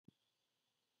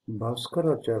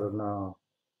ಭಾಸ್ಕರಾಚಾರ್ಯನ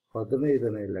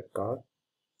 15ನೇ ಲೆಕ್ಕ.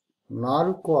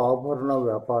 4 ಆಭರಣ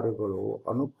ವ್ಯಾಪಾರಿಗಳು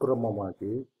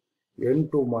ಅನುಕ್ರಮವಾಗಿ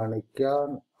 8 ಮಾಣಿಕ್ಯ,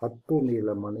 10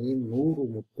 ನೀಲಮಣಿ, 100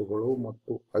 ಮುತ್ತುಗಳು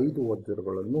ಮತ್ತು 5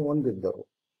 ವಜ್ರಗಳನ್ನು ಹೊಂದಿದ್ದರು.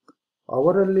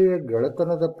 ಅವರಲ್ಲಿಯೇ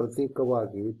ಗೆಳೆತನದ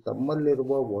ಪ್ರತೀಕವಾಗಿ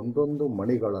ತಮ್ಮಲ್ಲಿರುವ ಒಂದೊಂದು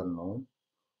ಮಣಿಗಳನ್ನು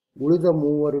ಉಳಿದ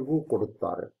ಮೂವರಿಗೂ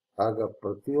ಕೊಡುತ್ತಾರೆ. ಆಗ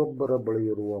ಪ್ರತಿಯೊಬ್ಬರ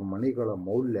ಬಳಿಯಿರುವ ಮಣಿಗಳ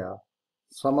ಮೌಲ್ಯ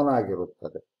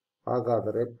ಸಮನಾಗಿರುತ್ತದೆ.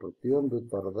 ಹಾಗಾದರೆ ಪ್ರತಿಯೊಂದು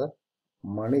ಥರದ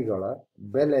ಮಣಿಗಳ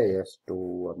ಬೆಲೆ ಎಷ್ಟು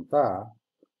ಅಂತ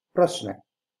ಪ್ರಶ್ನೆ.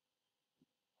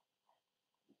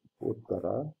 ಉತ್ತರ: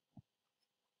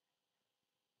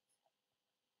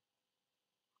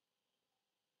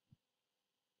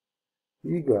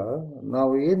 ಈಗ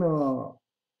ನಾವು ಏನು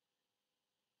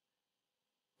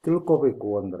ತಿಳ್ಕೋಬೇಕು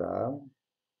ಅಂದ್ರ,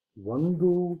 ಒಂದು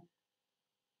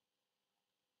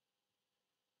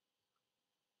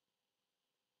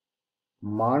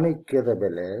ಮಾಣಿಕ್ಯದ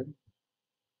ಬೆಲೆ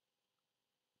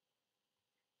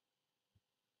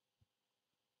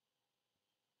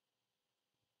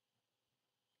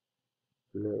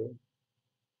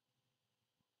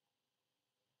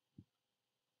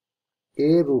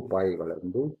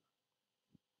ರೂಪಾಯಿಗಳೆಂದು,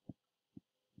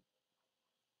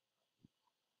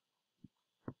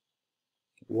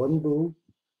 ಒಂದು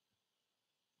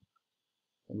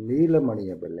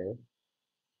ನೀಲಮಣಿಯ ಬೆಲೆ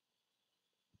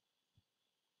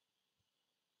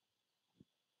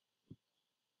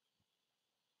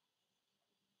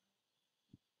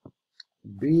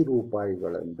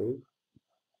ರೂಪಾಯಿಗಳೆಂದು,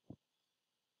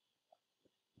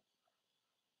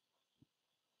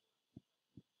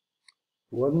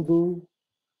 ಒಂದು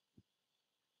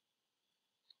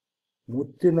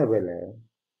ಮುತ್ತಿನ ಬೆಲೆ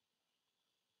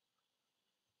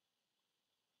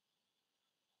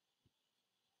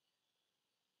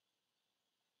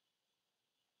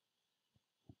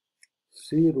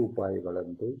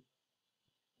ರೂಪಾಯಿಗಳೆಂದು,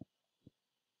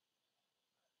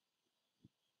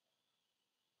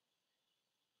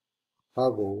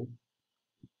 ಹಾಗೂ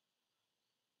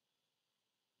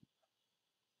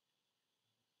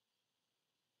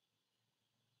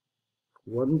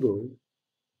ಒಂದು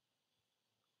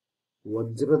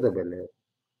ವಜ್ರದ ಬೆಲೆ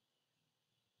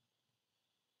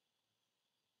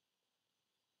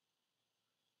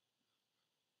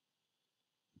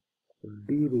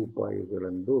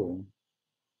ರೂಪಾಯಿಗಳೆಂದು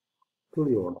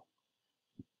ತಿಳಿಯೋಣ.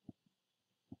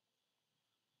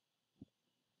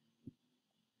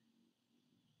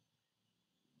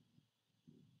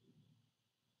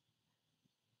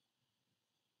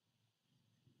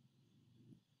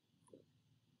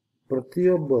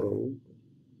 ಪ್ರತಿಯೊಬ್ಬರು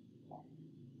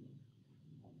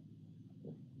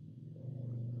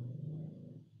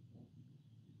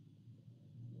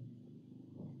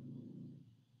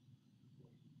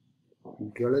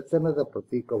ಗೆಳೆತನದ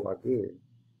ಪ್ರತೀಕವಾಗಿ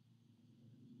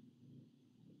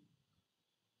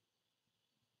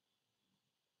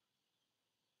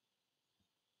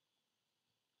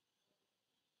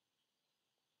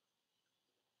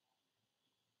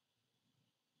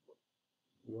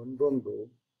ಒಂದೊಂದು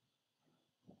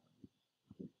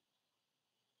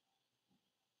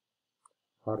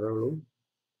ಹರಳು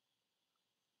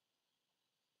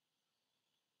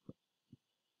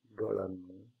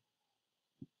ಗಳನ್ನು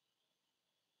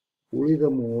ಉಳಿದ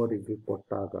ಮೂವರಿಗೆ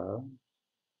ಕೊಟ್ಟಾಗ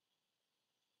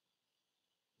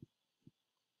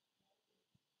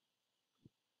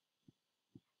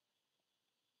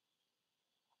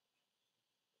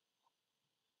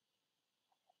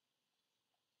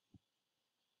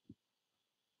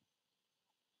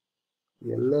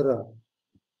ಎಲ್ಲರ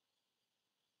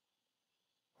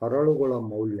ಹರಳುಗಳ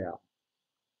ಮೌಲ್ಯ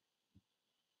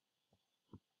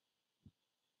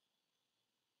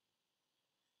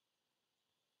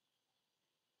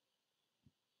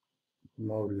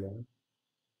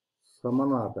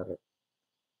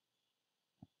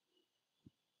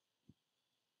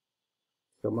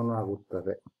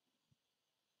ಸಮನಾಗುತ್ತದೆ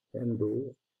ಎಂದು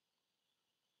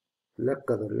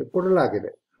ಲೆಕ್ಕದಲ್ಲಿ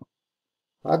ಕೊಡಲಾಗಿದೆ.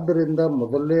 ಆದ್ದರಿಂದ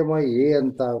ಮೊದಲನೇ ಎ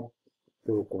ಅಂತ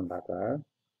ತಿಳ್ಕೊಂಡಾಗ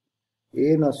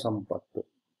ಏನ ಸಂಪತ್ತು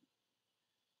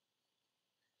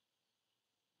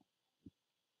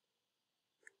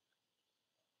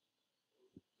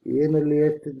ಏನಲ್ಲಿ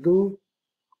ಎಷ್ಟಿದ್ದು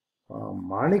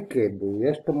ಮಾಣಿಕ್ಯ ಇದ್ದು.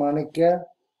 ಎಷ್ಟು ಮಾಣಿಕ್ಯ?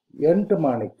 8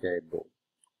 ಮಾಣಿಕ್ಯ ಇದ್ದು.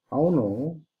 ಅವನು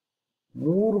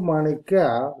 3 ಮಾಣಿಕ್ಯ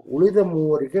ಉಳಿದ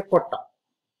ಮೂವರಿಗೆ ಕೊಟ್ಟ.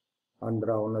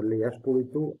 ಅಂದ್ರೆ ಅವನಲ್ಲಿ ಎಷ್ಟು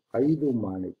ಉಳಿತು? 5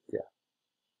 ಮಾಣಿಕ್ಯ.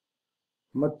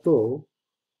 ಮತ್ತು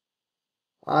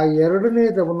ಆ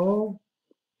ಎರಡನೇದವನು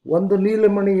ಒಂದು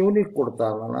ನೀಲಮಣಿ ಇವನಿಗೆ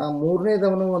ಕೊಡ್ತಾನ,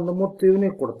 ಮೂರನೇದವನು ಒಂದು ಮುತ್ತು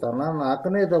ಇವನಿಗೆ ಕೊಡ್ತಾನ,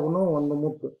 ನಾಲ್ಕನೇದವನು ಒಂದು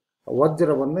ಮುತ್ತು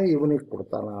ವಜ್ರವನ್ನು ಇವನಿಗೆ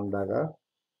ಕೊಡ್ತಾನ. ಅಂದಾಗ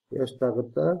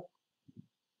ಎಷ್ಟಾಗುತ್ತ?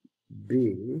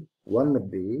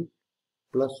 1B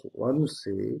plus 1c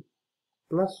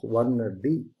plus 1d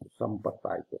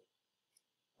ಸಂಪತ್ತಾಯಿತು.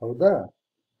 ಹೌದಾ?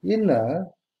 ಇನ್ನು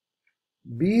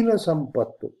ಬಿನ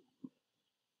ಸಂಪತ್ತು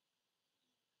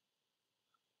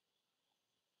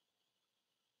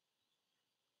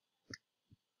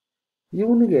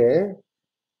ಇವನಿಗೆ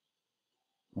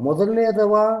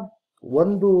ಮೊದಲನೇದವ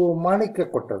ಒಂದು ಮಾಣಿಕ್ಯ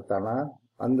ಕೊಟ್ಟಿರ್ತಾನ,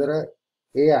 ಅಂದರೆ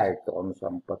ಎ ಆಯಿತು, ಅವನ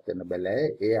ಸಂಪತ್ತಿನ ಬೆಲೆ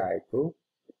ಎ ಆಯಿತು.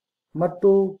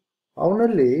 ಮತ್ತು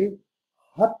ಅವನಲ್ಲಿ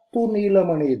 10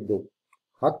 ನೀಲಮಣಿ ಇದ್ದು,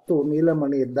 10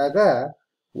 ನೀಲಮಣಿ ಇದ್ದಾಗ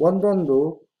ಒಂದೊಂದು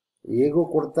ಹೇಗೂ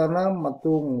ಕೊಡ್ತಾನ, ಮತ್ತು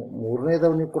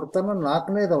ಮೂರನೇದವನಿಗೆ ಕೊಡ್ತಾನ,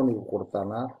 ನಾಲ್ಕನೇದವನಿಗೆ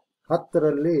ಕೊಡ್ತಾನ.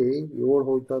 10ರಲ್ಲಿ 7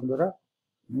 ಹೋಯ್ತು ಅಂದ್ರೆ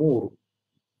 3,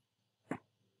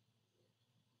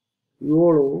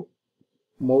 7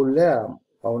 ಮೌಲ್ಯ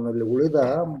ಅವನಲ್ಲಿ ಉಳಿದ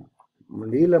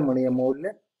ನೀಲಮಣಿಯ ಮೌಲ್ಯ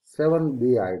 7b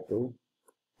ಆಯಿತು.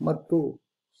 ಮತ್ತು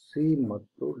ಸಿ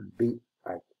ಮತ್ತು ಡಿ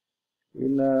ಆಯಿತು.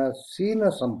 ಇನ್ನು ಸಿನ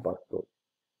ಸಂಪತ್ತು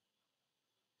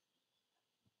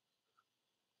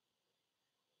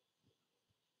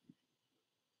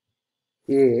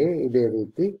ಎ ಇದೇ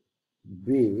ರೀತಿ,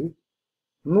 ಬಿ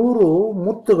 100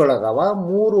 ಮುತ್ತುಗಳದಾವ,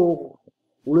 3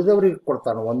 ಉಳಿದವರಿಗೆ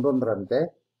ಕೊಡ್ತಾನೆ ಒಂದೊಂದರಂತೆ,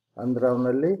 ಅಂದ್ರೆ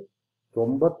ಅವನಲ್ಲಿ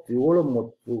 97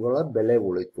 ಮುತ್ತುಗಳ ಬೆಲೆ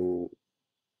ಉಳಿತು,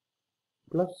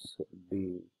 ಪ್ಲಸ್ ಡಿ.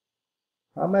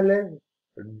 ಆಮೇಲೆ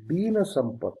ಡಿನ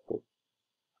ಸಂಪತ್ತು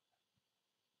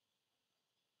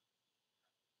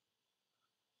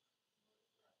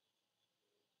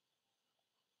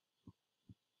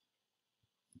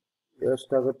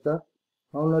ಎಷ್ಟಾಗುತ್ತ?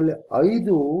 ಅವನಲ್ಲಿ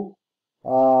 5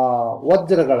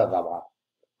 ವಜ್ರಗಳದಾವ.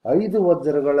 5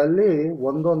 ವಜ್ರಗಳಲ್ಲಿ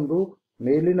ಒಂದೊಂದು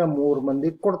ಮೇಲಿನ 3 ಮಂದಿ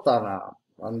ಕೊಡ್ತಾನ,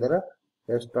 ಅಂದ್ರೆ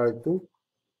ಎಷ್ಟಾಯ್ತು?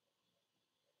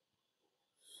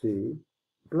 ಸಿ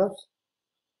ಪ್ಲಸ್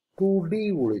 2d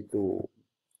ಉಳಿತು.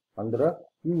 ಅಂದ್ರೆ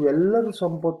ಇವೆಲ್ಲರ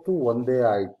ಸಂಪತ್ತು ಒಂದೇ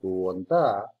ಆಯಿತು ಅಂತ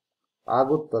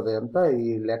ಆಗುತ್ತದೆ ಅಂತ ಈ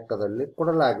ಲೆಕ್ಕದಲ್ಲಿ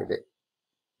ಕೊಡಲಾಗಿದೆ.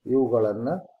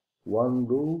 ಇವುಗಳನ್ನು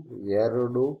 1,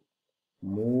 2,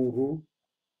 3,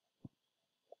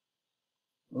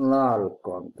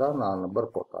 4 ಅಂತ ನಾನು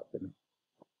ಬರ್ಕೊಳ್ತೀನಿ.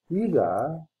 ಈಗ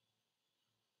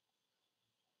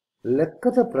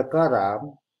ಲೆಕ್ಕದ ಪ್ರಕಾರ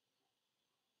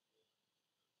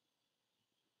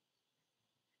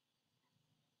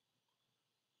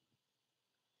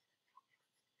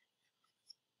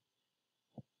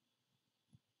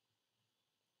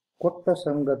ಕೊಟ್ಟ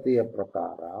ಸಂಗತಿಯ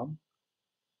ಪ್ರಕಾರ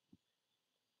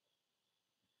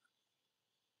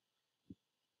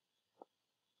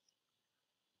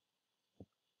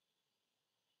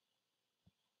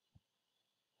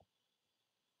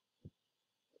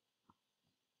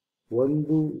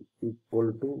ಒಂದು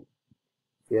equal to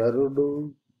 2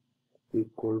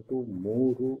 equal to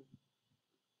 3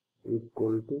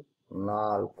 equal to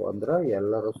 4 ಅಂದ್ರೆ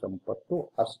ಎಲ್ಲರ ಸಂಪತ್ತು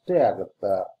ಅಷ್ಟೇ ಆಗುತ್ತ.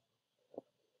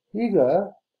 ಈಗ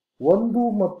 1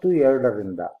 ಮತ್ತು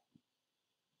 2ರಿಂದ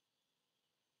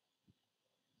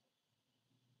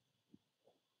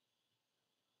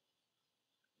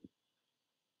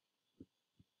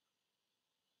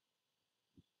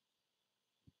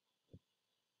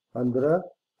ಅಂದ್ರೆ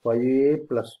 5a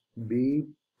plus B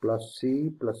plus C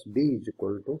plus D is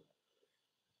equal to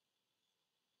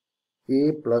A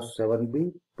plus 7b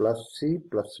plus C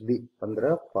plus D, ಅಂದ್ರೆ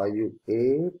 5a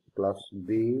plus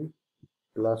B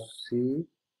plus C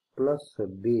plus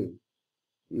D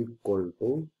equal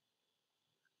to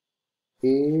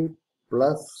A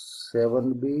plus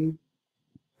 7b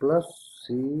plus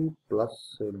C plus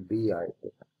D ಆಯಿತು.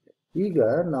 ಈಗ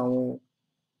ನಾವು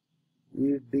ಈ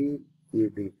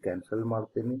D cancel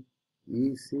ಮಾಡ್ತೀನಿ, E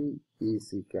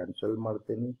C cancel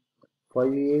ಮಾಡ್ತೀನಿ.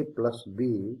 5a plus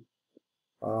B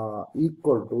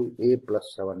equal to A plus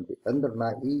 7b, ಅಂದ್ರೆ ನಾ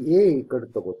ಈ ಎ ಈ ಕಡೆ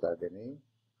ತಗೋತಾ ಇದ್ದೇನೆ.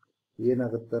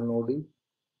 ಏನಾಗುತ್ತೆ ನೋಡಿ,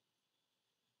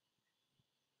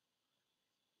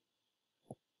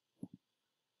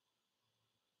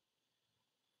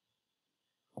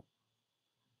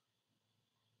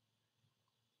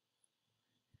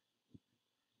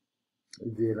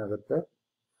 ಇದೇನಾಗುತ್ತೆ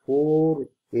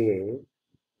 4a,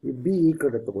 ಈ ಬಿ ಈ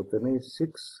ಕಡೆ ತಗೋತೇನೆ,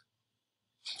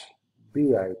 6b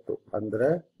ಆಯಿತು. ಅಂದ್ರೆ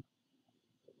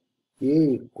ಎ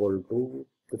ಈಕ್ವಲ್ ಟು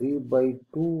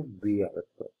 3/2b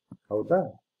ಆಗುತ್ತೆ. ಹೌದಾ?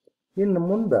 ಇನ್ನು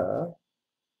ಮುಂದೆ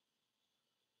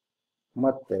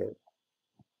ಮತ್ತೆ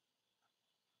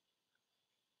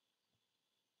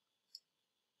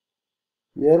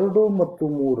 2 ಮತ್ತು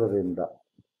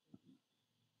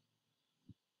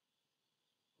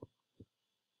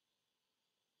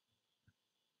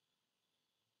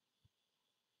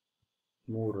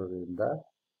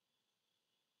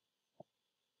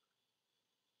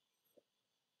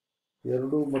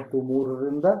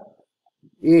 3ರಿಂದ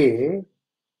A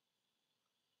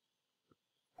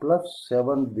plus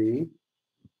 7b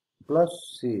plus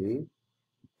C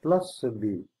plus B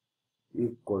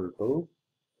equal to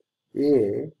A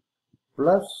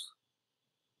plus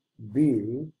B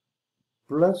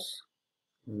plus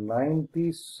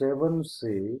 97C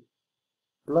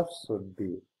plus D.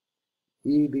 D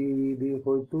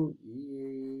ಹೋಯ್ತು,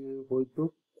 ಹೋಯ್ತು.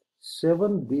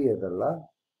 7B ಅದಲ್ಲ,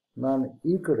 ನಾನು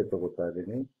ಈ ಕಡೆ ತಗೋತಾ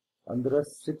ಇದ್ದೀನಿ. ಅಂದ್ರೆ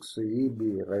 6EB,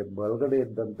 ಬಲಗಡೆ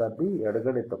ಇದ್ದಂಥ B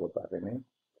ಎಡಗಡೆ ತಗೋತಾ ಇದ್ದೀನಿ.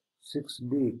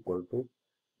 6B ಈಕ್ವಲ್ ಟು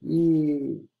ಈ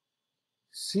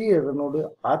ಸಿ ಅದ ನೋಡಿ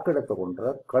ಆ ಕಡೆ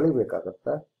ತಗೊಂಡ್ರೆ ಕಳಿಬೇಕಾಗತ್ತ.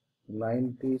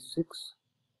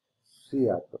 96C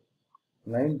ಆಯ್ತು.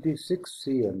 96C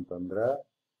ಅಂತಂದ್ರೆ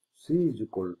C is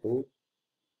equal to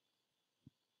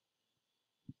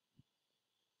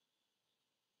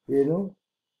ಏನು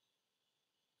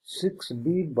 6B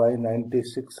by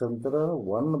 96 ಅಂದ್ರೆ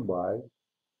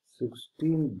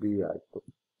 1/16B ಆಯ್ತು.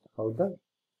 ಹೌದಾ?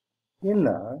 ಇನ್ನ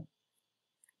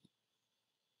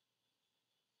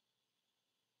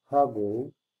ಹಾಗೂ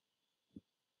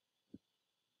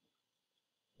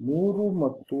 3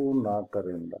 ಮತ್ತು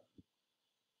 4ರಿಂದ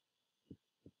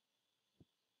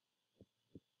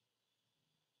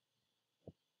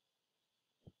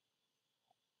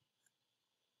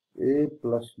A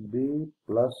plus B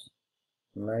plus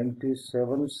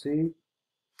 97C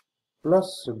plus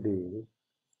D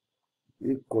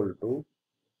equal to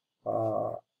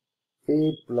A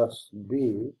plus B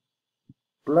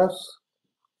plus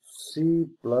C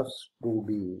plus 2D.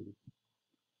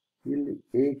 ಇಲ್ಲಿ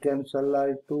A ಕ್ಯಾನ್ಸಲ್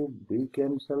ಆಯಿತು, B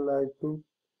ಕ್ಯಾನ್ಸಲ್ ಆಯಿತು.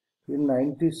 ಇನ್ನು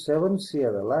 97C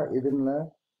ಅದಲ್ಲ, ಇದನ್ನ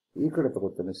ಈ ಕಡೆ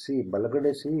ತಗೋತೇನೆ. C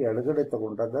ಬಲಗಡೆ C ಎಡಗಡೆ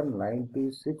ತಗೊಂಡಾಗ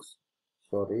 96C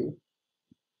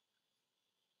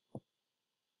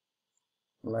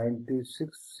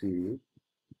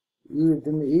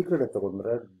ಇದನ್ನ ಈ ಕಡೆ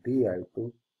ತಗೊಂಡ್ರೆ D ಆಯಿತು.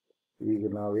 ಈಗ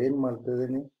ನಾವೇನು ಮಾಡ್ತಾ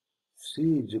ಇದ್ದೀನಿ, C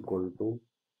is equal to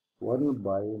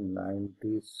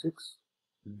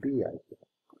 1/96D ಆಯಿತು.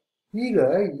 ಈಗ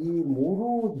ಈ ಮೂರು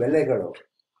ಬೆಲೆಗಳು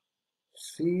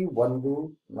C1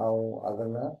 ನಾವು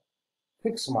ಅದನ್ನ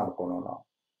ಫಿಕ್ಸ್ ಮಾಡ್ಕೊಳ್ಳೋಣ.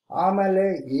 ಆಮೇಲೆ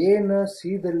ಏನು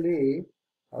ಸಿದಲ್ಲಿ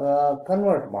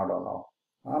ಕನ್ವರ್ಟ್ ಮಾಡೋಣ.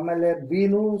 ಆಮೇಲೆ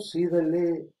ಬಿನು ಸಿದಲ್ಲಿ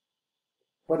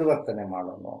ಪರಿವರ್ತನೆ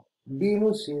ಮಾಡೋಣ, ಬಿನು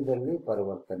ಸಿದಲ್ಲಿ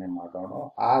ಪರಿವರ್ತನೆ ಮಾಡೋಣ.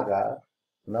 ಆಗ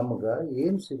ನಮ್ಗ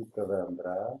ಏನ್ ಸಿಗ್ತದೆ ಅಂದ್ರ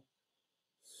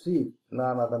ಸಿ,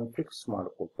 ನಾನು ಅದನ್ನು ಫಿಕ್ಸ್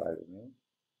ಮಾಡ್ಕೊಳ್ತಾ ಇದ್ದೀನಿ.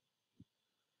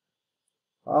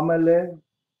 ಆಮೇಲೆ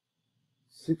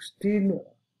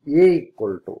 16A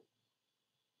ಈಕ್ವಲ್ ಟು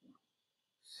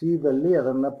ಸಿದಲ್ಲಿ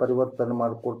ಅದನ್ನ ಪರಿವರ್ತನೆ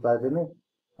ಮಾಡ್ಕೊಳ್ತಾ ಇದ್ದೀನಿ.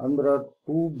 ಅಂದ್ರೆ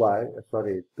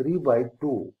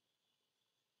 3/2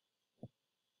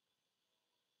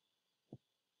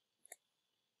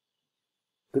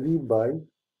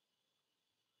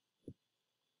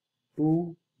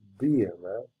 3/2B ಅದ.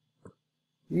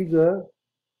 ಈಗ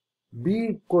B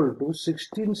ಈಕ್ವಲ್ ಟು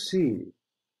 16C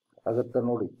ಆಗತ್ತ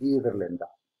ನೋಡಿ. ಈ ಇದರಲ್ಲಿಂದ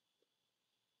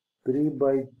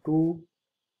 3/2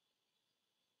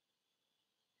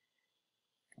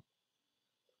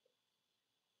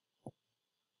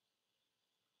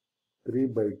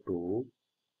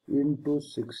 into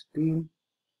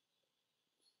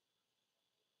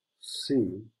 16C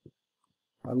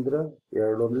ಅಂದ್ರೆ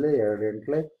 2 1 2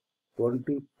 8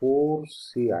 24C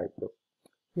ಆಯ್ತು.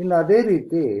 ಇನ್ನು ಅದೇ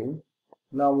ರೀತಿ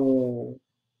ನಾವು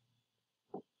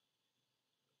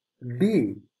ಡಿ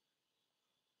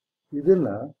ಇದನ್ನ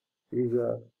ಈಗ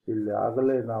ಇಲ್ಲಿ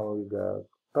ಆಗಲೇ ನಾವು ಈಗ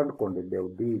ಕಂಡುಕೊಂಡಿದ್ದೆವು.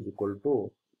 D is equal to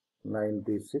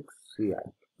 96C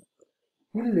ಆಯ್ತು.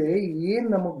 ಇಲ್ಲಿ ಏನ್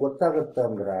ನಮಗ್ ಗೊತ್ತಾಗತ್ತ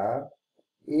ಅಂದ್ರ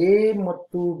ಎ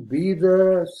ಮತ್ತು ಬಿದ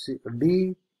ಡಿ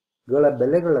ಗಳ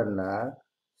ಬೆಲೆಗಳನ್ನ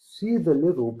ಸಿದಲ್ಲಿ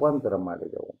ರೂಪಾಂತರ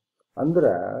ಮಾಡಿದೆವು. ಅಂದ್ರ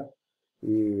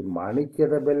ಈ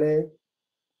ಮಾಣಿಕ್ಯದ ಬೆಲೆ,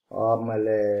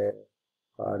 ಆಮೇಲೆ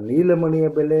ನೀಲಮಣಿಯ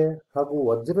ಬೆಲೆ ಹಾಗೂ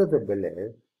ವಜ್ರದ ಬೆಲೆ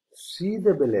ಸಿದ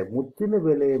ಬೆಲೆ, ಮುತ್ತಿನ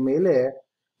ಬೆಲೆಯ ಮೇಲೆ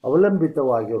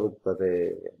ಅವಲಂಬಿತವಾಗಿರುತ್ತದೆ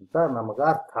ಅಂತ ನಮಗ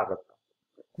ಅರ್ಥ ಆಗತ್ತೆ.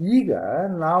 ಈಗ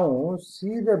ನಾವು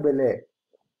ಸಿದ ಬೆಲೆ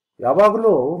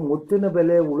ಯಾವಾಗಲೂ ಮುತ್ತಿನ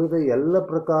ಬೆಲೆ ಉಳಿದ ಎಲ್ಲ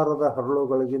ಪ್ರಕಾರದ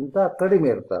ಹರಳುಗಳಿಗಿಂತ ಕಡಿಮೆ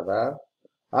ಇರ್ತದ.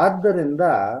 ಆದ್ದರಿಂದ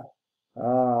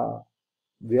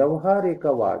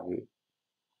ವ್ಯಾವಹಾರಿಕವಾಗಿ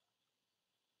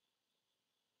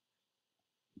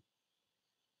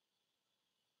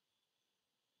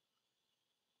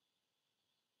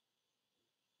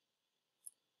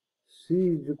C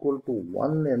is equal to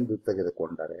 1 ಎಂದು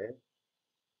ತೆಗೆದುಕೊಂಡರೆ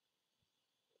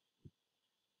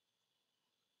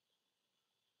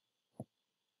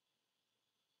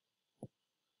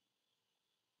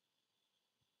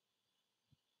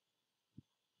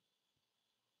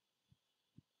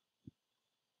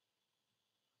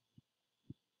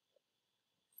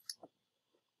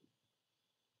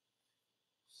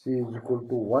C is equal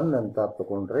to 1 ಅಂತ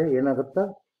ತಗೊಂಡ್ರೆ ಏನಾಗುತ್ತ,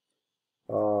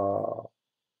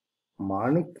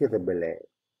 ಮಾಣಿಕ್ಯದ ಬೆಲೆ.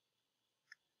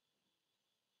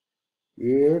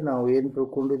 ನಾವು ಏನು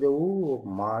ತಿಳ್ಕೊಂಡಿದ್ದೆವು?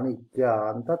 ಮಾಣಿಕ್ಯ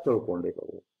ಅಂತ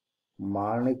ತಿಳ್ಕೊಂಡಿದ್ದೆವು.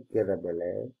 ಮಾಣಿಕ್ಯದ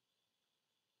ಬೆಲೆ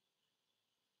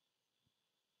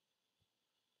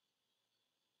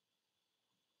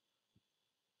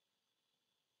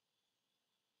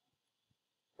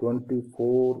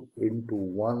 $24 into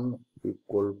 1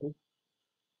 equal to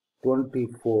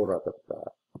 24 ಆಗುತ್ತ.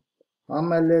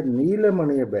 ಆಮೇಲೆ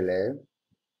ನೀಲಮಣಿಯ ಬೆಲೆ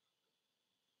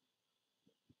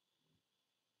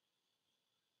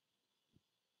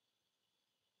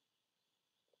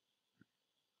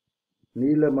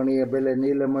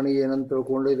ನೀಲಮಣಿ ಏನಂತ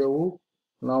ತಿಳ್ಕೊಂಡಿದ್ದೆವು?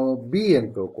 ನಾವು ಬಿ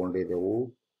ಅಂತ ತಿಳ್ಕೊಂಡಿದ್ದೆವು.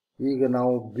 ಈಗ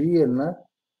ನಾವು ಬಿ ಅನ್ನ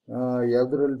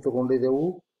ಯಾವುದರಲ್ಲಿ ತಗೊಂಡಿದ್ದೆವು?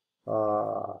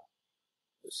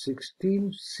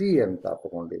 16C ಅಂತ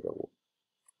ತಗೊಂಡಿದ್ದೆವು.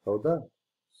 ಹೌದಾ?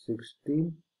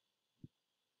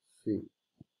 16C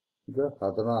ಈಗ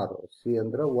 16. ಸಿ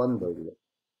ಅಂದ್ರೆ 1 ಇಲ್ಲಿ.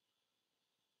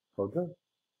 ಹೌದಾ?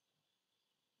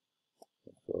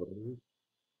 ಸಾರಿ,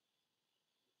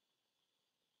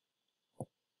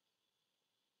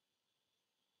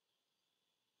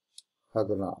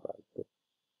 $16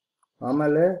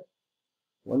 ಆಮೇಲೆ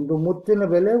ಒಂದು ಮುತ್ತಿನ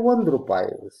ಬೆಲೆ $1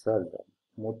 ಸಹಜ.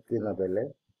 ಮುತ್ತಿನ ಬೆಲೆ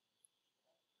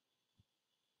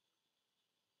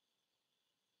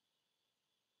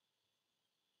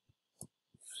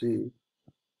ಸಿ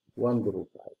 $1.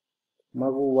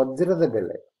 ಹಾಗೂ ವಜ್ರದ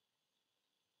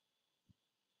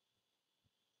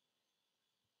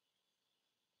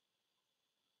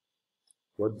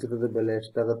ಬೆಲೆ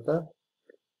ಎಷ್ಟಾಗತ್ತ?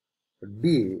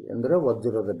 ಡಿ ಅಂದ್ರೆ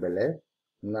ವಜ್ರದ ಬೆಲೆ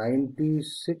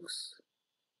 96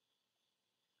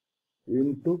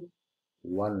 into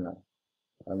 1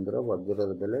 ಅಂದ್ರೆ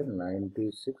ವಜ್ರದ ಬೆಲೆ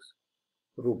 $96.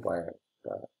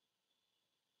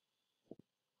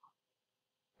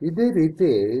 ಇದೇ ರೀತಿ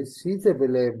ಸೀದ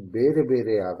ಬೆಲೆ ಬೇರೆ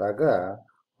ಬೇರೆ ಆದಾಗ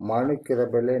ಮಾಣಿಕ್ಯದ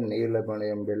ಬೆಲೆ,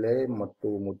 ನೀಲಮಣಿಯ ಬೆಲೆ ಮತ್ತು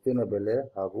ಮುತ್ತಿನ ಬೆಲೆ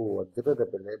ಹಾಗೂ ವಜ್ರದ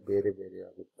ಬೆಲೆ ಬೇರೆ ಬೇರೆ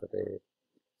ಆಗುತ್ತದೆ.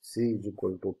 ಸಿ =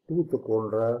 2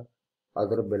 ತಗೊಂಡ್ರ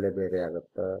ಅದರ ಬೆಲೆ ಬೇರೆ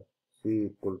ಆಗತ್ತ. ಸಿ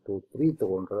 = 3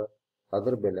 ತಗೊಂಡ್ರ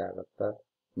ಅದರ ಬೆಲೆ ಆಗತ್ತ.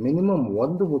 ಮಿನಿಮಮ್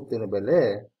ಒಂದು ಮುತ್ತಿನ ಬೆಲೆ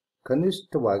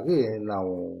ಕನಿಷ್ಠವಾಗಿ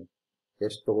ನಾವು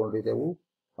ಎಷ್ಟು ತಗೊಂಡಿದ್ದೆವು?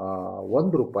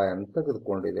 $1 ಅಂತ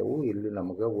ತೆಗೆದುಕೊಂಡಿದ್ದೆವು. ಇಲ್ಲಿ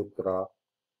ನಮಗೆ ಉತ್ತರ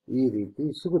ಈ ರೀತಿ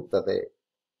ಸಿಗುತ್ತದೆ.